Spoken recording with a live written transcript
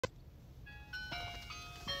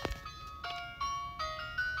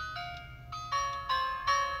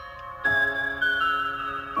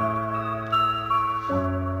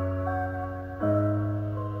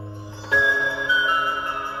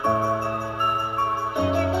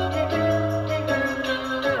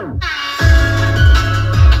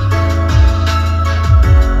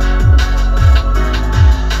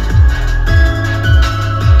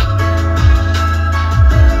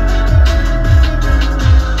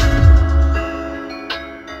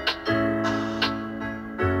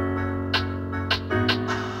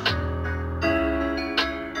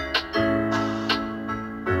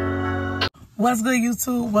What's good,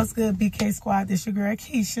 YouTube? What's good, BK Squad? This your girl,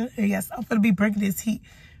 Keisha. And yes, I'm going to be breaking this heat.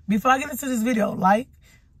 Before I get into this video, like,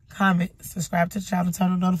 comment, subscribe to the channel,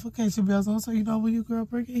 turn the notification bells on so you know when your girl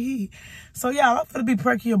breaking heat. So, y'all, I'm going to be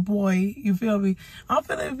pranking your boy. You feel me? I'm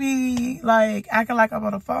going to be, like, acting like I'm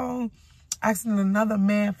on the phone, asking another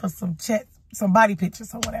man for some body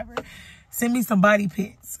pictures or whatever. Send me some body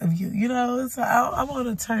pics of you, you know? So, I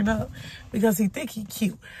want to turn up because he think he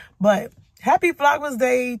cute. But happy Vlogmas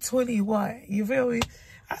Day 21. You feel me?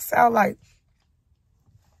 I sound like,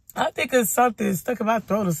 I think it's something stuck in my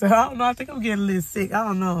throat or something. I don't know. I think I'm getting a little sick. I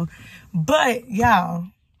don't know. But, y'all,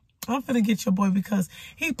 I'm finna get your boy because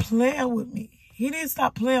he playing with me. He didn't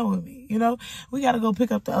stop playing with me, you know? We got to go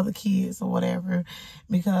pick up the other kids or whatever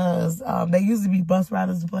because they used to be bus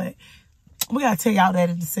riders, but we got to tell y'all that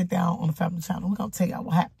and sit down on the family channel. We're going to tell y'all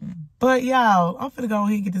what happened. But, y'all, I'm finna go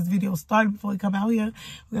ahead and get this video started before we come out here.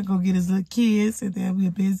 We're going to go get his little kids, and then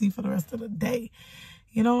we're busy for the rest of the day.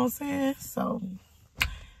 You know what I'm saying? So,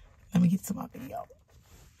 let me get to my video.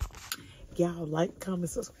 Y'all like, comment,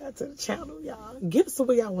 subscribe to the channel, y'all. Get us to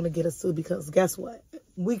where y'all want to get us to because guess what?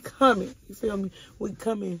 We coming. You feel me? We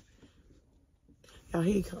coming. Y'all,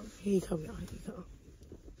 here he come. Here he come, y'all. Here he come.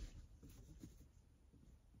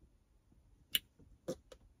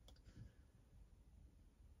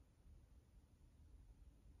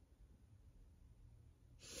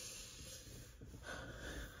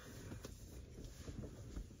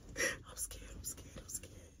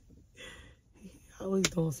 Always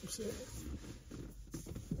doing some shit.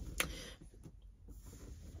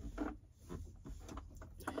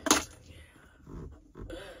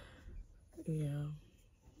 Yeah.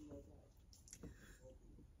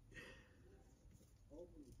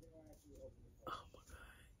 Oh my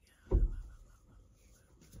God.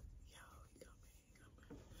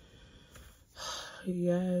 Yeah.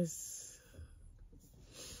 Yes.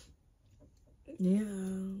 Yeah.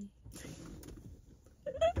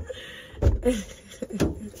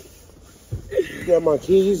 You got my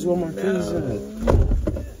keys? Where my keys at? I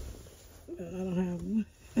don't have them.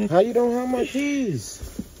 How you don't have my keys?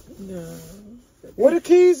 No. Where the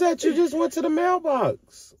keys at? You just went to the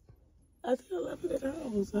mailbox. I think I left it at the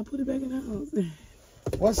house. I put it back in the house.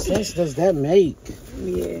 What sense does that make?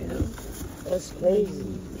 Yeah. That's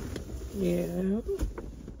crazy. Yeah.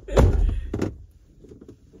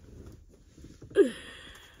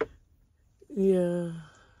 Yeah.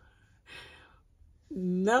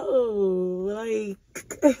 No, like,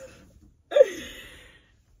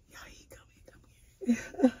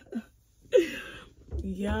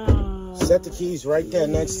 yeah. Set the keys right there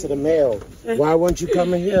next to the mail. Why won't you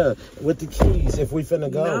come in here with the keys if we finna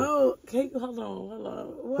go? No, hold on.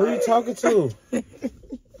 What? Who you talking to?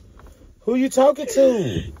 Who you talking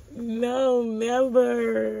to? No,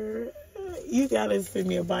 never. You gotta send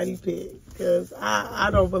me a body pic because I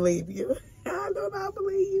don't believe you. I do not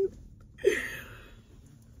believe you.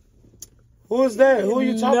 Who is that? Who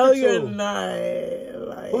you talking to? No, you're not.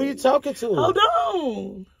 Like, who you talking to? Hold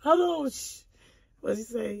on. What'd you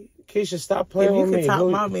say? Keisha, stop playing with me. You can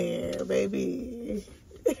talk my man, baby.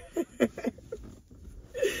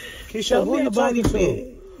 Keisha, who you talking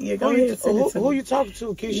to? Yeah, go ahead. Who you talking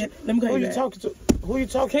to, Keisha? Yeah, let me go who you back. talking to? Who you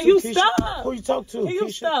talking Can to? you Keisha? stop? Who you talking to? Can you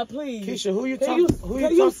Keisha? stop, please? Keisha, who you Can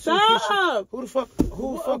talking? you stop? Keisha? Who the fuck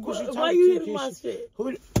was you talking to? Why you Keisha? hitting my shit?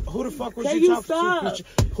 Who the fuck was Can you talking stop? to, Keisha?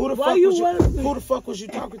 Who the fuck was you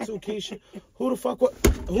talking to, Keisha? Who the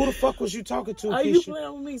fuck was you talking to, Keisha? Are you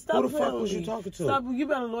playing with me? Stop Who the playing fuck with was me. you talking to? Stop. You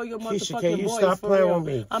better lower your motherfucking Keisha, can you voice. stop for playing real. with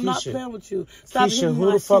me? I'm not Keisha. playing with you. Stop Keisha, hitting who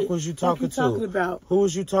my the fuck shit. was you talking to? What you talking about? Who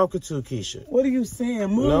was you talking to, Keisha? What are you saying?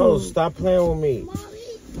 Move. No, stop playing with me.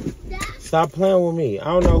 Stop playing with me. I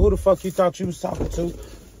don't know who the fuck you thought you was talking to.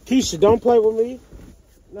 Keisha, don't play with me.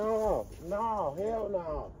 No, hell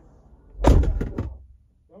no. Don't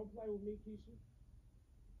play with me, Keisha.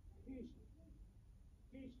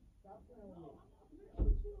 Keisha, stop playing with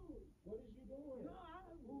me. What is you doing?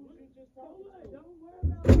 Who was you just talking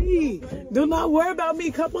to? Do not worry about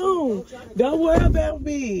me. Come on. Don't worry about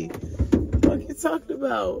me. What are you talking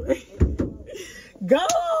about? Go.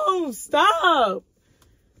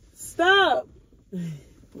 Stop.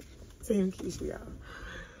 Team Keisha, y'all.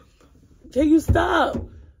 Can you stop?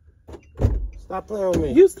 Stop playing with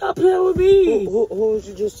me. You stop playing with me. Who was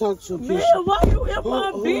you just talking to, Keisha? Man, why you in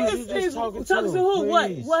my Who business? was you just talking to who?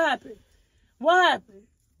 Please. What happened? What happened?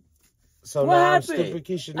 So what now happened? I'm stupid,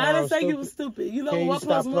 Keisha. Now I didn't I'm say stupid. you was stupid. You know Can what you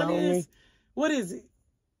 1 stop plus 1 playing with is? What is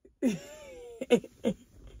it?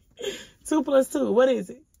 2 plus 2. What is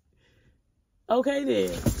it? Okay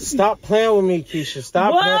then. Stop playing with me, Keisha.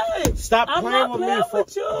 Stop. What? Stop I'm playing not with playing me.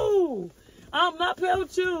 with you. I'm not playing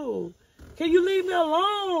with you. Can you leave me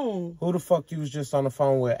alone? Who the fuck you was just on the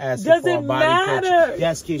phone with asking for a body picture?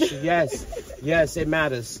 Yes, Keisha. Yes. Yes, it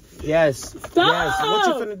matters. Yes. Stop. Yes. What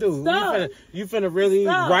you finna do? Stop. You finna really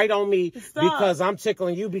write on me Stop. because I'm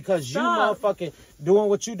tickling you because Stop. you motherfucking doing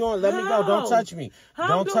what you doing. Let me go. Don't touch me.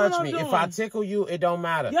 Don't touch me. Doing? If I tickle you, it don't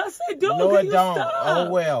matter. Yes, it do. No, Can it don't. Stop? Oh,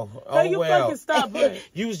 well. Can you fucking stop, bro?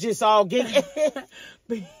 You was just all getting...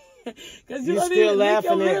 Because you still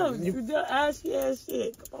laughing at you. You just ashy ass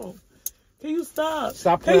shit. Come on. Can you stop?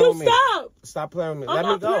 Stop playing with me. Stop? Stop playing with me. I'm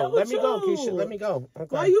Let me go. Let me go, you. Keisha. Let me go. Okay.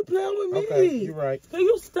 Why are you playing with me? Okay, you're right. Can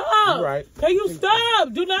you stop? You're right. Can you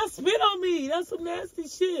stop? Do not spit on me. That's some nasty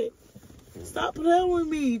shit. Stop playing with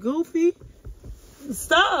me, Goofy.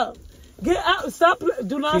 Stop. Get out. Stop.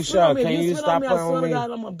 Do not Keisha, spit on me. can If you you spit stop on me, I playing swear with to me? God,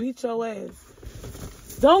 I'm going to beat your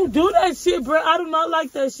ass. Don't do that shit, bro. I do not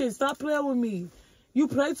like that shit. Stop playing with me. You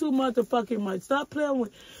play too motherfucking much. Stop playing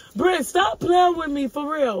with Brent, stop playing with me for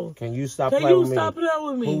real. Can you stop playing with me? Can you stop playing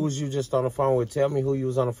with me? Who was you just on the phone with? Tell me who you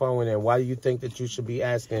was on the phone with and why do you think that you should be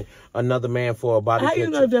asking another man for a body picture? How you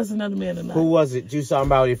know if that's another man or not? Who was it? You talking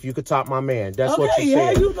about if you could top my man. That's what you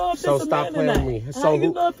said. How you know if so it's a stop man playing or not? with me. So how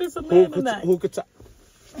you know if it's a man or not? Who could top?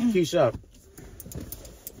 Keisha.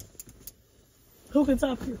 Who can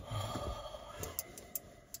top you?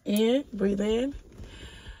 In, breathe in.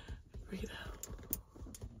 Breathe out.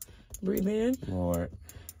 Breathe in. Lord.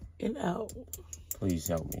 And out. Please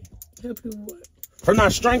help me. Help you what? For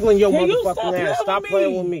not strangling your Can you motherfucking ass. Stop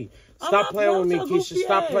playing with me. Stop playing with me, Keisha.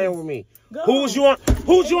 Stop playing with me. Go. Who was you on?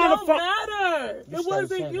 Who's you on the phone? It don't matter. It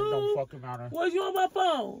wasn't you. It don't fucking matter. Was you on my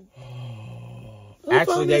phone?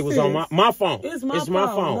 Actually, they was on my phone. It's my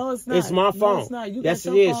phone. No, it's not. It's my phone. No, it's not. You yes,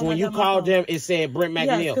 got it your is. phone, When I you got my called phone. them, it said Brent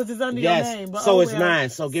McNeil. Yes, because it's under your name. But so it's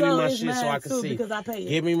mine. So give me my it's shit so I can too, see. Because I pay it.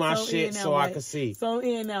 Give me my so shit so I can see. So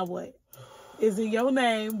in now what? It's in your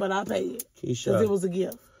name, but I pay it. Keisha. Because it was a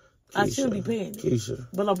gift. I shouldn't be paying it. Keisha.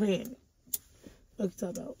 But I'm paying it. What you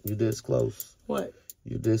talking about? You this close. What?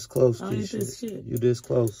 You this close, I ain't Keisha. this shit. You this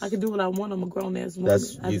close. I can do what I want. I'm a grown ass woman.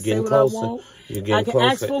 I You can getting say closer. what I want. You're getting I can closer.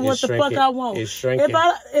 ask for what the fuck I want. It's shrinking.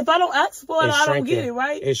 If I don't ask for it, It's I don't shrinking. get it,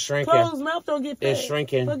 right? It's shrinking. Closed mouth don't get fed. It's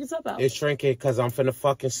shrinking. Fuck it up out. It's shrinking because I'm finna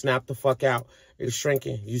fucking snap the fuck out. It's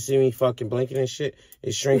shrinking. You see me fucking blinking and shit?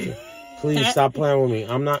 It's shrinking. Please stop playing with me.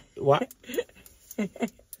 I'm not. What?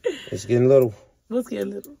 It's getting little. What's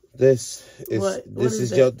getting little? This is What this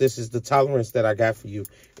is is this is the tolerance that I got for you.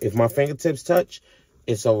 If my fingertips touch,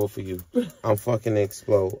 it's over for you. I'm fucking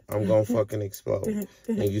explode. I'm gonna fucking explode.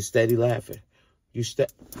 And you steady laughing.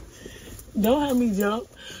 Don't have me jump.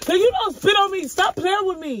 Cause you don't spit on me. Stop playing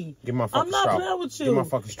with me. Give my fucking straw. I'm not playing with you. Give my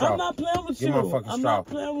fucking straw. I'm not playing with you. Give my fucking straw. I'm not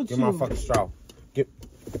playing with Give you. my fucking straw.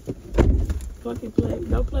 Fucking play.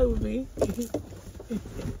 Don't play with me.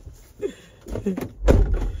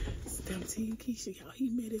 Damn team Keisha, y'all, he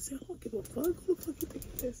mad as hell. I don't give a fuck. Who the fuck you think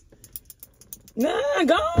it is? Nah,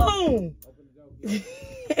 go on.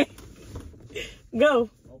 Go.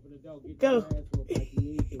 Open the door. Get Go. your ass whooped like you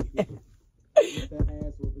need to. Get that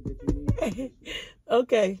ass whooping that you need to.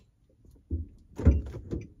 Okay.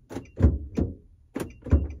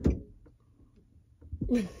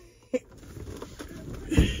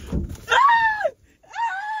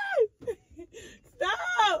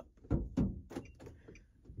 Stop!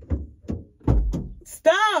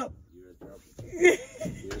 Stop! You're in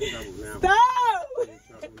trouble now. Stop! You're in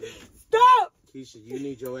trouble now. Stop! Keisha, you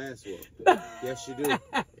need your ass whooped. Yes, you do.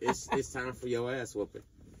 It's time for your ass whooping.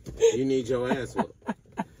 You need your ass whooped.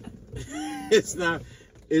 It's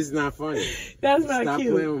not funny. That's not Stop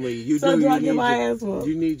cute. playing with me. You So do. do I You get need my your, ass whooped?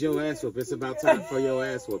 You need your ass whooped. It's about time for your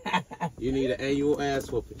ass whooping. You need an annual ass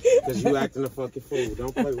whooping because you acting a fucking fool.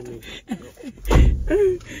 Don't play with me.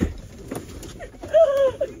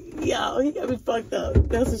 Yo, he got me fucked up.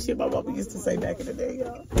 That's the shit my mama used to say back in the day,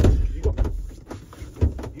 y'all.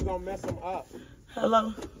 You gonna mess him up.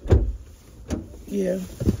 Hello? Yeah.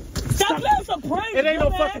 Stop playing some prank. It ain't no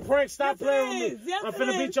fucking prank. Stop playing with me. Yes, I'm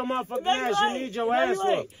finna beat your motherfucking ass. You need your ass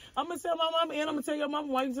whooped. I'm gonna tell my mama and I'm gonna tell your mama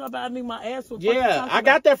why you talking about I need my ass whooped. Yeah, I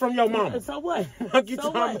got that from your mama. So what? What you So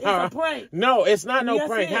talking what? It's about? a prank. No, it's not no Yes,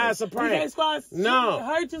 prank. it is. How it's a prank? No. No.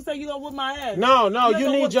 I heard you say you gonna whip my ass. No, You you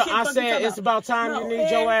gonna need whip your. shit, I fuck you said talking it's about time No, you need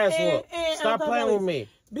your ass whooped. Stop okay, playing wait. with me.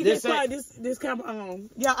 This camera on.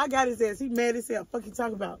 Yeah, I got his ass. He mad as hell. Fuck you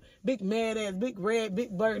talking about? Big mad ass, big red, big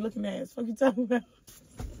bird looking ass. Fuck you talking about?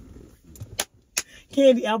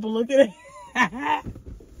 Candy apple looking at.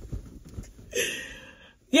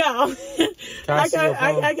 Yeah,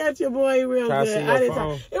 I got your boy real Can I good. see your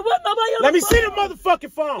phone? It wasn't nobody on Let the me phone. see the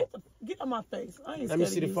motherfucking phone. Get on my face. I ain't Let me scared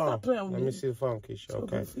see of the you. phone. Stop playing with Let me see the phone, Keisha.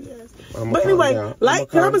 Okay. I'ma But calm anyway, down. like, I'ma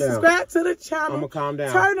calm comment, down. subscribe to the channel. I'ma calm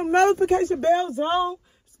down. Turn them notification bells on.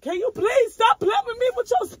 Can you please stop playing with me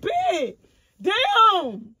with your spit?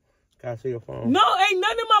 Damn. Can I see your phone? No, ain't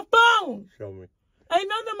nothing in my phone. Show me. Ain't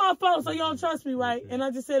nothing in my phone, so you don't trust me, right? And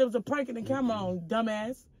I just said it was a prank in the camera on,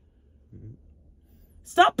 dumbass.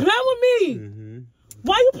 Stop playing with me.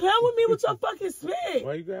 Why you playing with me with your fucking spit?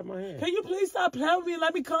 Why you grab my hand? Can you please stop playing with me and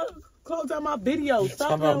let me close out my video? Stop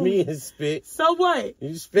Talk about me and spit. So what?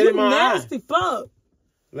 You spit in my nasty eye. fuck.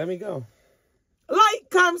 Let me go. Like,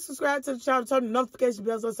 comment, subscribe to the channel, turn the notification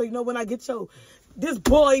bells on so you know when I get this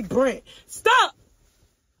boy Brent. Stop.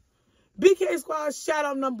 BK Squad shout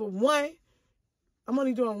out number 1. I'm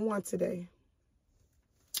only doing 1 today.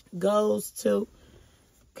 Goes to.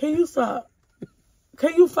 Can you stop?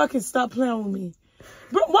 Can you fucking stop playing with me?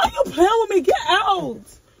 Bro, why you playing with me? Get out.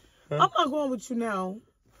 Huh? I'm not going with you now.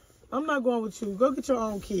 I'm not going with you. Go get your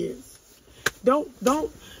own kids. Don't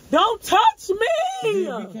touch me.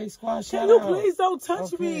 BK Squad shout Can you out. Please don't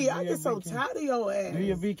touch Okay, me? I get so BK. tired of your ass. Do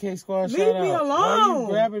your BK Squad Leave shout out. me alone. Why you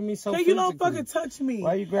grabbing me so physically? You don't fucking touch me?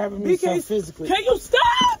 Why you grabbing me so physically? Can you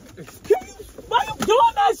stop? Why you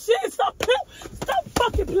doing that shit? Stop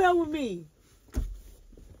fucking playing with me.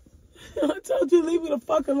 I told you leave me the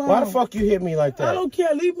fuck alone. Why the fuck you hit me like that? I don't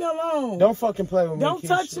care. Leave me alone. Don't fucking play with me. Don't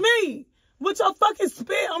touch me. With your fucking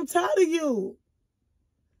spit, I'm tired of you.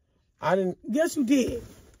 I didn't. Yes, you did.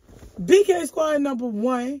 BK Squad number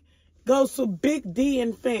 1 goes to Big D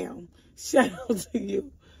and fam. Shout out to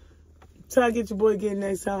you. Try to get your boy again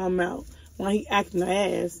next time I'm out. While he acting the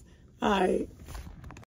ass. All right.